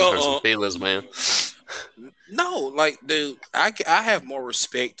 Oh, you just hurt some feelings, man. No, like, dude, I have more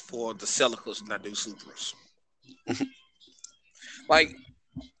respect for the Celicas than I do Supras. Like,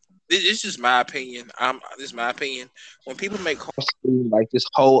 it's just my opinion. This is my opinion. When people make cars like this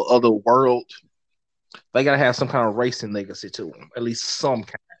whole other world, they gotta have some kind of racing legacy to them, at least some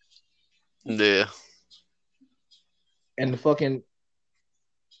kind. Yeah. And the fucking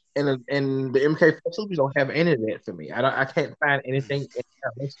and the MK4 Supers don't have any of that for me. I can't find anything in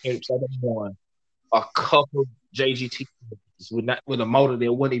landscapes other than a couple JGT with a motor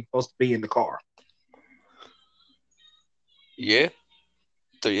that wasn't even supposed to be in the car. Yeah.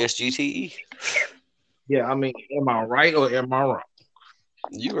 The SGTE. Yeah, I mean, am I right or am I wrong?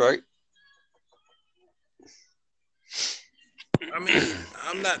 You're right. I mean,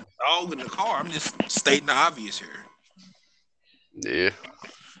 I'm not dogging the car. I'm just stating the obvious here. Yeah.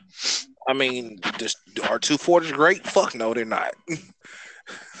 I mean, are 240s great? Fuck no, they're not.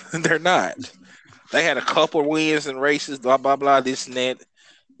 They're not. They had a couple of wins in races, blah, blah, blah, this and that.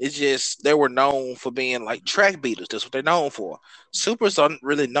 It's just they were known for being like track beaters. That's what they're known for. Supers aren't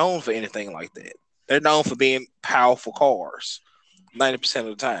really known for anything like that. They're known for being powerful cars. 90% of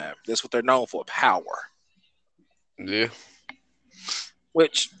the time. That's what they're known for, power. Yeah.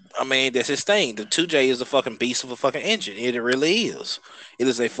 Which, I mean, that's his thing. The 2J is a fucking beast of a fucking engine. It really is. It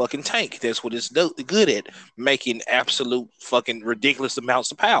is a fucking tank. That's what it's good at. Making absolute fucking ridiculous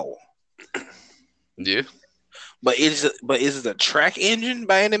amounts of power. Yeah. But is it a track engine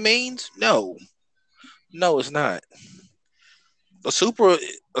by any means? No. No, it's not. A Supra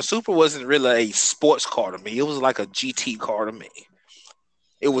wasn't really a sports car to me. It was like a GT car to me.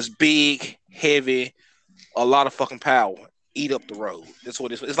 It was big, heavy, a lot of fucking power. Eat up the road. That's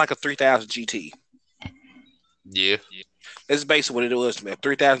what it's like a 3000 GT. Yeah. That's basically what it was to me. A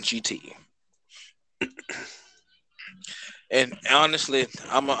 3000 GT. And honestly,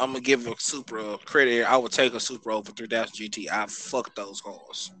 I'm gonna give a Supra credit here. I would take a Supra over 3000 GT. I fuck those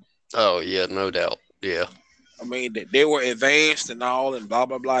cars. Oh yeah, no doubt. Yeah. I mean, they were advanced and all, and blah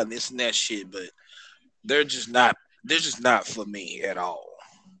blah blah, and this and that shit, but they're just not for me at all.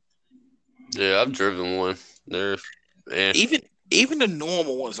 Yeah, I've driven one. Even the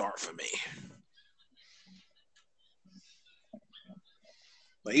normal ones aren't for me.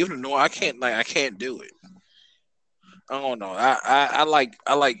 Like even the normal, I can't do it. I don't know. I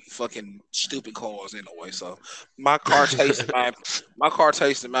like fucking stupid cars anyway. So my car taste my car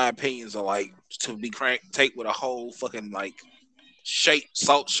taste in my opinions are like to be take with a whole fucking like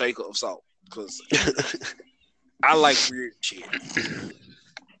salt shaker of salt because I like weird shit.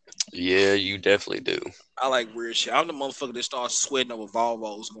 Yeah, you definitely do. I like weird shit. I'm the motherfucker that starts sweating over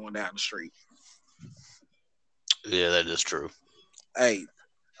Volvos going down the street. Yeah, that is true. Hey,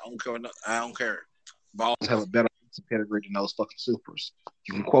 I don't care. I don't care. Volvos have a better pedigree than those fucking supers.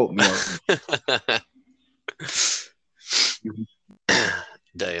 You can quote me on.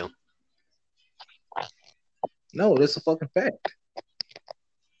 Damn. No, that's a fucking fact.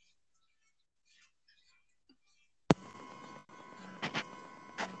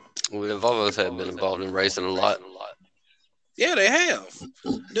 Well, the Volvos have been involved in racing a lot. Yeah, they have.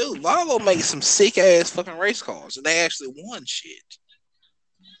 Dude, Volvo makes some sick ass fucking race cars, and they actually won shit.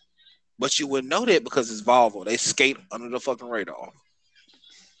 But you wouldn't know that because it's Volvo. They skate under the fucking radar.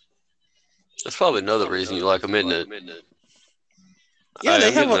 That's probably another reason you like them, isn't it? Yeah, they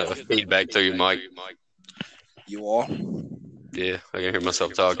I'm have getting a feedback through your mic. You are? Yeah, I can hear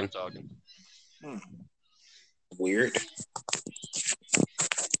myself talking. Weird.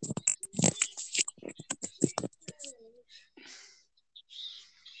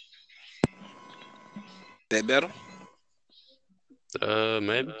 That better?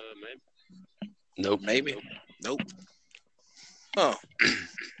 Maybe. Nope. Maybe. Nope. Huh.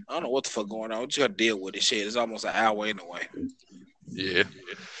 I don't know what the fuck going on. We just gotta deal with this shit. It's almost an hour anyway. Yeah.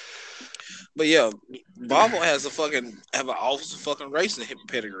 But yeah, Volvo has have an awesome fucking racing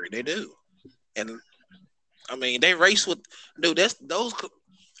pedigree. They do. And I mean they race with the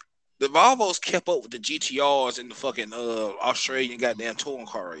Volvos kept up with the GTRs and the fucking Australian goddamn touring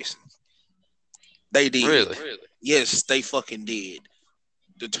car racing. They did. Really? Yes, they fucking did.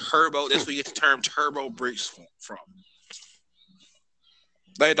 The turbo, that's where you get the term turbo bricks from.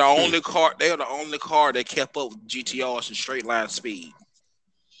 They're the only car that kept up with GTRs in straight line speed.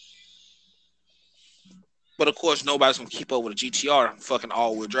 But of course nobody's gonna keep up with a GTR fucking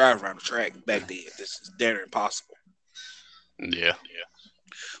all wheel drive around the track back then. This is damn impossible. Yeah.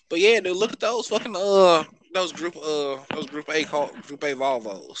 But yeah, dude, look at those fucking those group A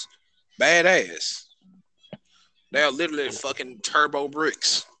Volvos. Badass. They're literally fucking turbo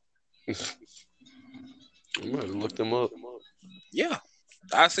bricks. I'm gonna look them up. Yeah.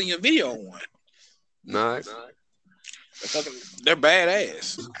 I seen a video on one. Nice. They're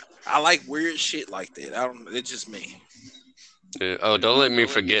badass. I like weird shit like that. It's just me. Yeah. Oh, don't let me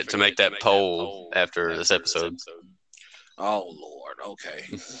forget to make that poll after this episode. Oh Lord, okay.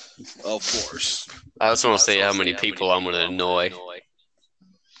 Of course. I just want to see how many people I'm gonna annoy.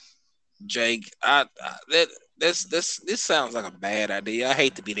 Jake, this sounds like a bad idea. I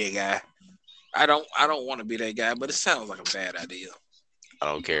hate to be that guy. I don't want to be that guy, but it sounds like a bad idea. I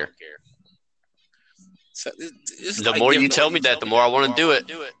don't care. So the like more you tell me that, the more I want to do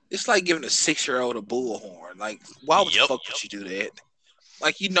it. It's like giving a 6-year-old a bullhorn. Like, why the fuck would you do that?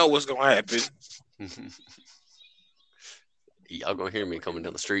 Like, you know what's gonna happen. Y'all gonna hear me coming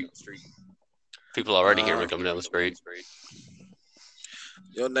down the street. People already hear me coming down the street.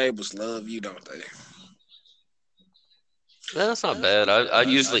 Your neighbors love you, don't they? That's not bad. I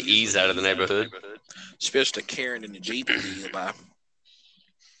usually ease out of the neighborhood. Especially Karen in the Jeep you by.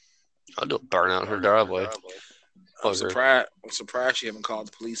 I'll do a burnout in her driveway. I'm surprised she haven't called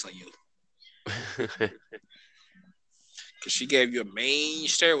the police on you. Because she gave you a mean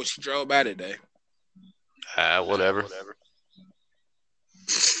stare when she drove by today. Whatever.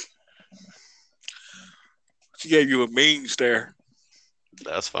 She gave you a mean stare.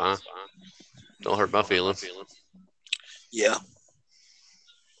 That's fine. Don't hurt my feelings. Yeah.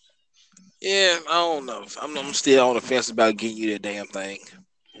 Yeah, I don't know. I'm still on the fence about getting you that damn thing.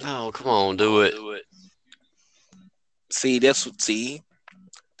 No, come on, do it. See, that's what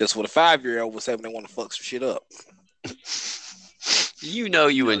a 5-year-old was having. They want to fuck some shit up. You know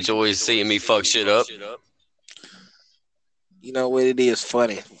you enjoy seeing me fuck shit up. You know what? It is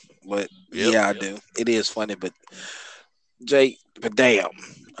funny, but yeah, I do. It is funny, but Jake, but damn,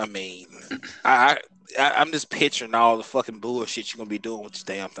 I mean, I'm just picturing all the fucking bullshit you're gonna be doing with this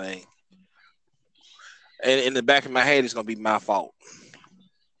damn thing, and in the back of my head, it's gonna be my fault.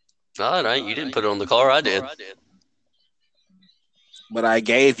 No, it ain't. You didn't put it on the car. I did. But I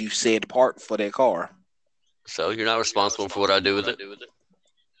gave you said part for that car. So you're not responsible for what I do with it?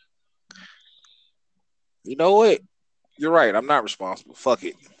 You know what? You're right. I'm not responsible. Fuck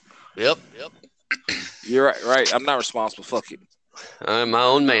it. Yep. You're right. Right. I'm not responsible. Fuck it. I'm my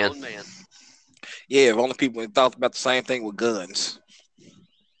own man. Yeah, if only people had thought about the same thing with guns.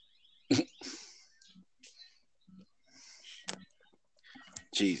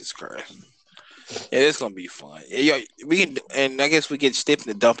 Jesus Christ. Yeah, it's gonna be fun. Yeah, we can, and I guess we get Stephen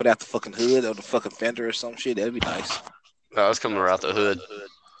to dump it out the fucking hood or the fucking fender or some shit. That'd be nice. Oh, it's coming right out the hood.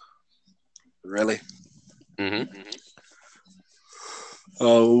 Really? Mm-hmm.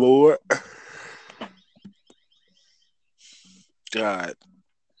 Oh Lord. God.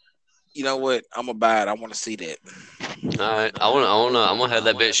 You know what? I'm gonna buy it. I want to see that. All right, I'm gonna have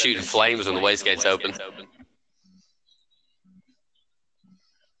that bitch shooting flames when the wastegate's open.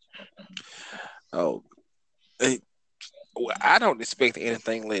 Oh, I don't expect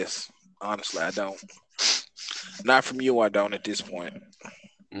anything less. Honestly, I don't. Not from you, I don't. At this point,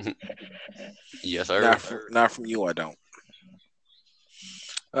 yes, sir. Not from you, I don't.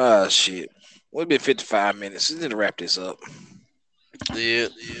 Oh shit. We've been 55 minutes. We need to wrap this up. Yeah.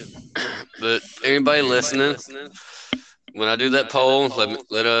 But anybody listening, when I do that poll,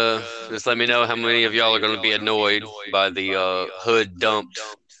 just let me know how many of y'all are going to be annoyed by the hood dumped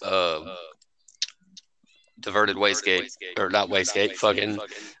diverted wastegate, or not wastegate, fucking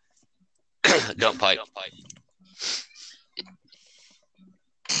dump pipe.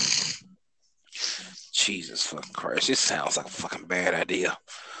 Jesus fucking Christ! This sounds like a fucking bad idea.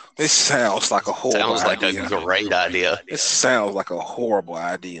 This sounds like a horrible idea. Sounds like a great idea. This sounds like a horrible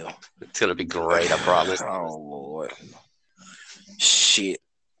idea. It's gonna be great, I promise. Oh Lord. Shit.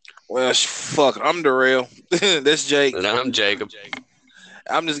 Well, fuck. I'm Darrell. That's Jake. And I'm Jacob.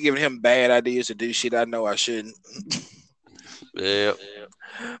 I'm just giving him bad ideas to do shit I know I shouldn't. Yeah.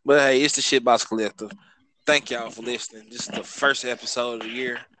 But hey, it's the Shitbox Collective. Thank y'all for listening. This is the first episode of the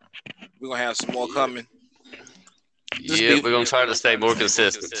year. We're gonna have some more coming. Yeah, we're gonna try to stay more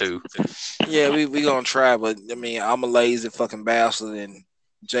consistent too. Yeah, we gonna try, but I mean, I'm a lazy fucking bastard, and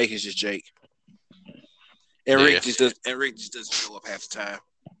Jake is just Jake. And Rick just doesn't show up half the time.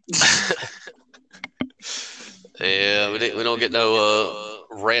 Yeah, we don't get no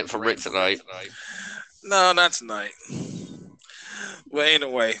rant from Rick tonight. No, not tonight. Well,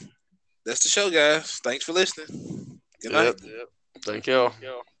 anyway, that's the show, guys. Thanks for listening. Good night. Yep. Thank y'all.